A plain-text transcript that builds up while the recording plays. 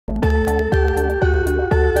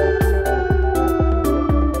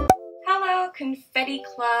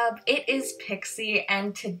Mahou.Club, it is Pixie,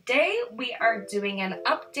 and today we are doing an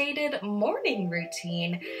updated morning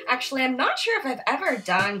routine. Actually, I'm not sure if I've ever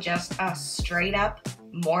done just a straight up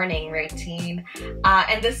morning routine,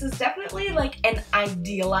 and this is definitely like an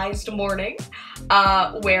idealized morning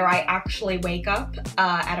where I actually wake up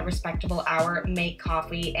at a respectable hour, make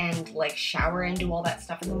coffee, and like shower and do all that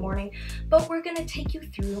stuff in the morning, but we're gonna take you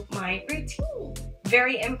through my routine.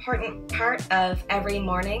 Very important part of every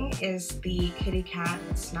morning is the kitty cat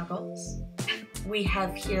snuggles. We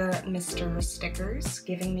have here Mr. Stickers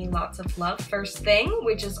giving me lots of love first thing,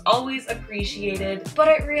 which is always appreciated, but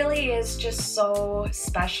it really is just so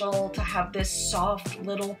special to have this soft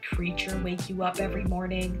little creature wake you up every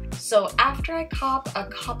morning. So after I cop a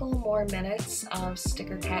couple more minutes of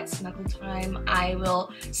Sticker Cat snuggle time, I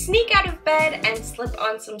will sneak out of bed and slip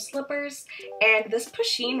on some slippers and this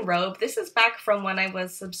Pusheen robe. This is back from when I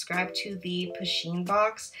was subscribed to the Pusheen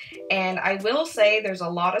box, and I will say there's a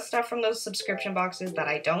lot of stuff from those subscription boxes that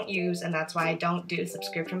I don't use, and that's why I don't do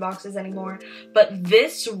subscription boxes anymore. But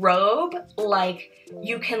this robe, like,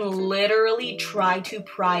 you can literally try to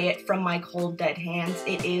pry it from my cold dead hands.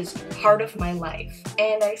 It is part of my life.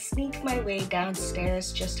 And I sneak my way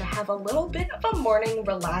downstairs just to have a little bit of a morning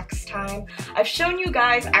relax time. I've shown you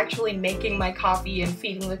guys actually making my coffee and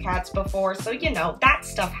feeding the cats before, so you know, that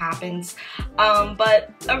stuff happens.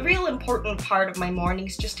 But a real important part of my morning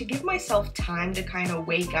is just to give myself time to kind of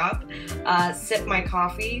wake up, sip my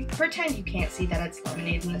coffee, pretend you can't see that it's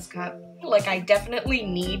lemonade in this cup. Like, I definitely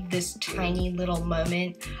need this tiny little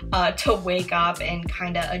moment to wake up and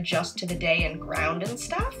kind of adjust to the day and ground and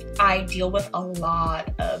stuff. I deal with a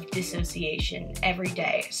lot of dissociation every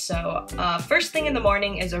day, so first thing in the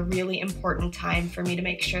morning is a really important time for me to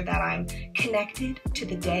make sure that I'm connected to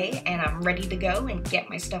the day and I'm ready to go and get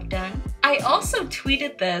my stuff done. I also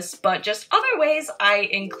tweeted this, but just other ways I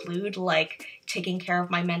include like taking care of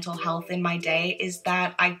my mental health in my day is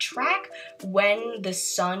that I track when the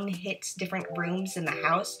sun hits different rooms in the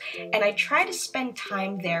house, and I try to spend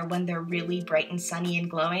time there when they're really bright and sunny and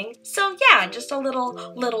glowing. So yeah, just a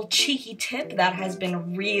little cheeky tip that has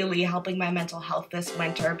been really helping my mental health this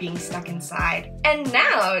winter, being stuck inside. And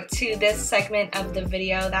now to this segment of the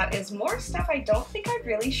video that is more stuff I don't think I've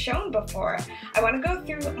really shown before. I want to go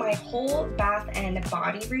through my whole bath and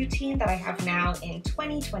body routine that I have now in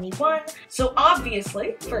 2021. So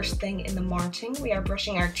obviously, first thing in the morning, we are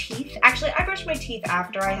brushing our teeth. Actually, I brush my teeth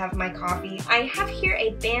after I have my coffee. I have here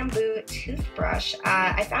a bamboo toothbrush.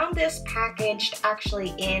 I found this packaged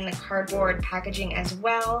actually in cardboard packaging as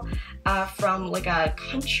well, from like a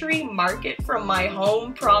country market from my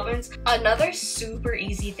home province. Another super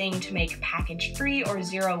easy thing to make package free or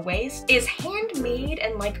zero waste is handmade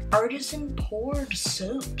and like artisan poured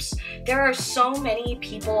soaps. There are so many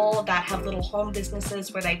people that have little home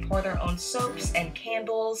businesses where they pour their own soaps and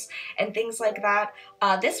candles and things like that.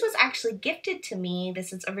 This was actually gifted to me.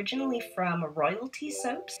 This is originally from Royalty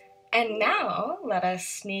Soaps. And now, let us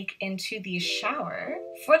sneak into the shower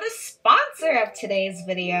for the sponsor of today's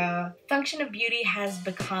video. Function of Beauty has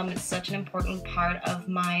become such an important part of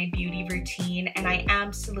my beauty routine, and I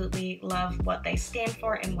absolutely love what they stand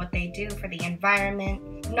for and what they do for the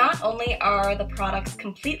environment. Not only are the products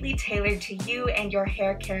completely tailored to you and your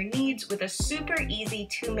hair care needs with a super easy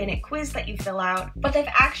 2-minute quiz that you fill out, but they've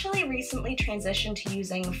actually recently transitioned to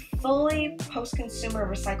using fully post-consumer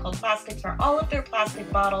recycled plastic for all of their plastic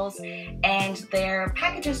bottles, and their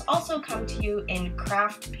packages also come to you in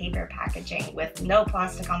craft paper packaging with no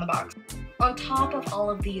plastic on the box. On top of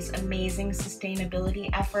all of these amazing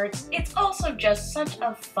sustainability efforts, it's also just such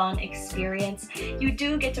a fun experience. You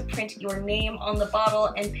do get to print your name on the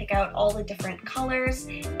bottle and pick out all the different colors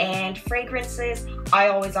and fragrances. I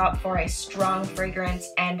always opt for a strong fragrance,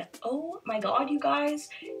 and oh my god, you guys,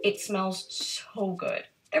 it smells so good.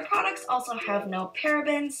 Their products also have no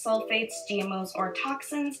parabens, sulfates, GMOs, or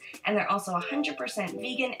toxins, and they're also 100%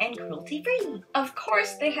 vegan and cruelty-free. Of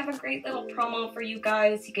course, they have a great little promo for you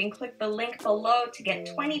guys. You can click the link below to get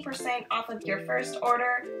 20% off of your first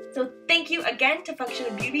order. So thank you again to Function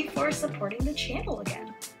of Beauty for supporting the channel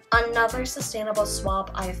again. Another sustainable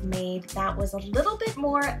swap I've made that was a little bit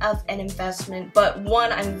more of an investment, but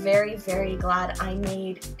one I'm very, very glad I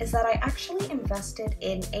made, is that I actually invested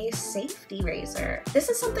in a safety razor. This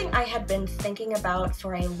is something I had been thinking about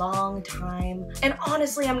for a long time, and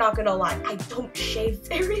honestly, I'm not gonna lie, I don't shave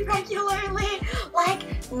very regularly. Like,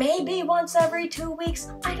 maybe once every 2 weeks.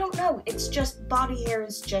 I don't know. It's just, body hair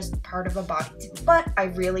is just part of a body to me. But I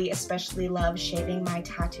really especially love shaving my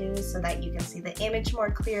tattoos so that you can see the image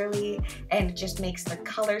more clearly and it just makes the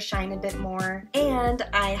color shine a bit more. And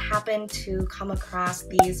I happened to come across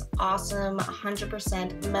these awesome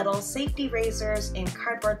 100% metal safety razors in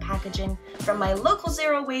cardboard packaging from my local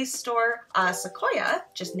zero waste store, Sequoia,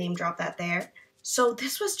 just name drop that there. So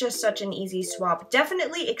this was just such an easy swap.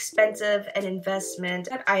 Definitely expensive, an investment.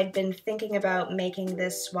 I had been thinking about making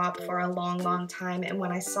this swap for a long time, and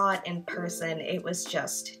when I saw it in person, it was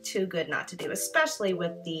just too good not to do, especially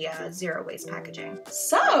with the zero waste packaging.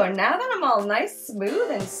 So now that I'm all nice, smooth,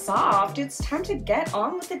 and soft, it's time to get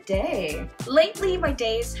on with the day. Lately, my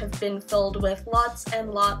days have been filled with lots and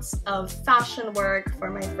lots of fashion work for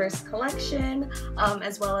my first collection,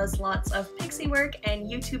 as well as lots of pixie work and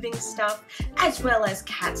YouTubing stuff, as well as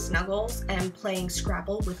cat snuggles and playing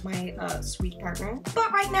Scrabble with my sweet partner. But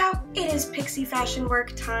right now, it is pixie fashion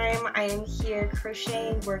work time. I am here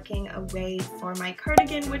crocheting, working away for my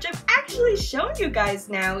cardigan, which I've actually shown you guys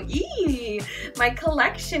now. Eee! My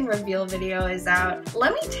collection reveal video is out.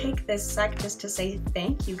 Let me take this sec just to say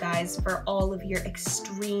thank you guys for all of your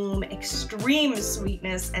extreme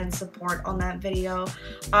sweetness and support on that video.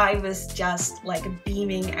 I was just like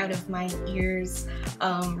beaming out of my ears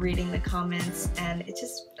reading the comments, and it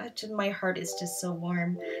just my heart is just so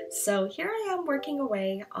warm. So here I am working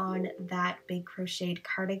away on that big crocheted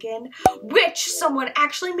cardigan, which someone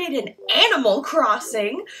actually made an Animal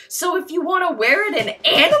Crossing. So if you want to wear it in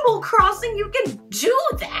Animal Crossing, you can do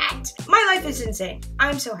that. My life is insane.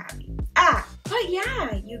 I'm so happy. But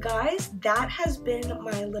yeah, you guys, that has been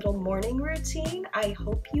my little morning routine. I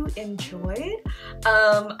hope you enjoyed.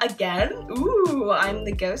 Again, ooh, I'm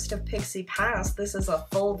the ghost of Pixie Past. This is a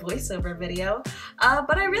full voiceover video,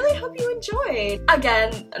 but I really hope you enjoyed.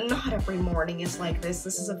 Again, not every morning is like this.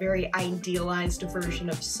 This is a very idealized version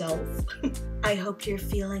of self. I hope you're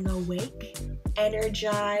feeling awake,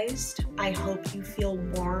 energized. I hope you feel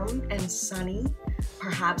warm and sunny.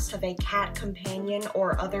 Perhaps have a cat companion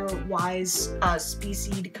or otherwise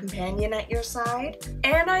specied companion at your side.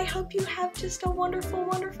 And I hope you have just a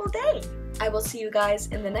wonderful day. I will see you guys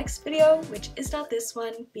in the next video, which is not this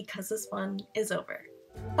one because this one is over.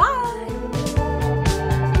 Bye!